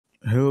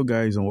Hello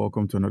guys, and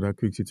welcome to another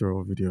quick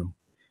tutorial video.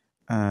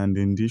 And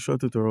in this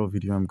short tutorial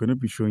video, I'm going to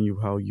be showing you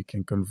how you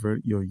can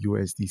convert your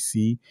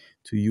USDC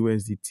to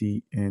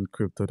USDT in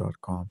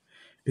crypto.com.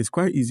 It's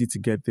quite easy to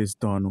get this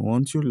done.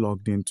 Once you're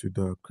logged into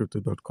the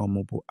crypto.com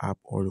mobile app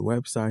or the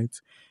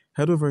website,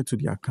 head over to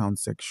the account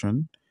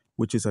section,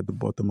 which is at the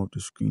bottom of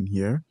the screen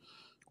here.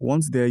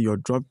 Once there, you're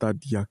dropped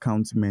at the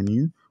account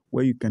menu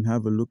where you can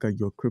have a look at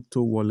your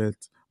crypto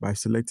wallet by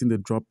selecting the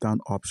drop-down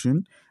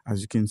option.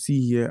 As you can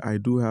see here, I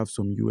do have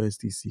some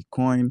USDC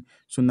coin.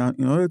 So now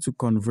in order to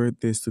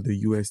convert this to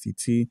the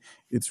USDT,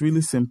 it's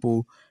really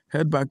simple.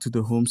 Head back to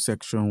the home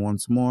section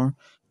once more,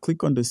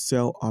 click on the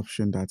sell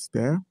option that's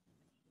there.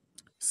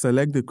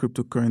 Select the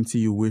cryptocurrency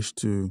you wish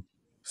to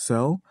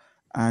sell.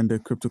 And the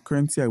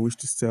cryptocurrency I wish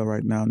to sell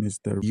right now is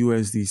the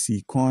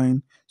USDC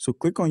coin. So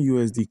click on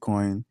USD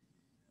coin.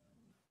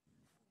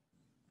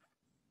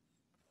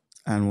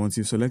 And once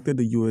you've selected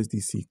the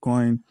USDC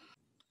coin,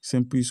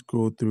 simply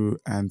scroll through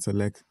and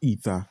select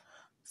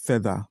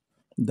Tether.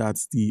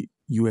 That's the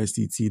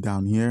USDT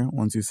down here.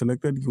 Once you've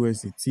selected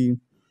USDT,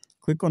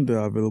 click on the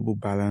available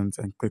balance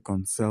and click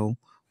on sell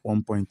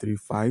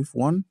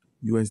 1.351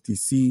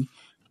 USDC.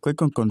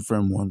 Click on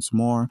confirm once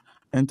more.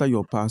 Enter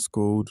your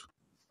passcode.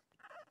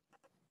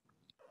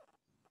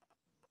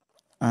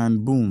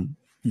 And boom,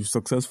 you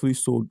successfully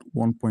sold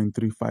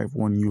 1.351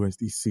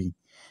 USDC.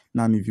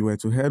 Now, if you were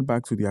to head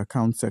back to the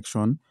account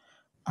section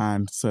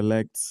and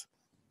select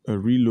a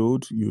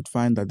reload, you'd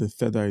find that the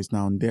Tether is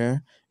now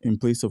there in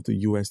place of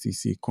the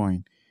USDC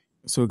coin.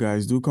 So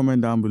guys, do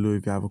comment down below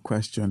if you have a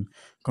question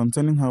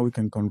concerning how we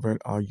can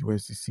convert our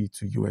USDC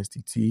to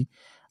USDT,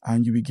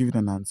 and you'll be given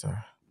an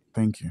answer.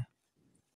 Thank you.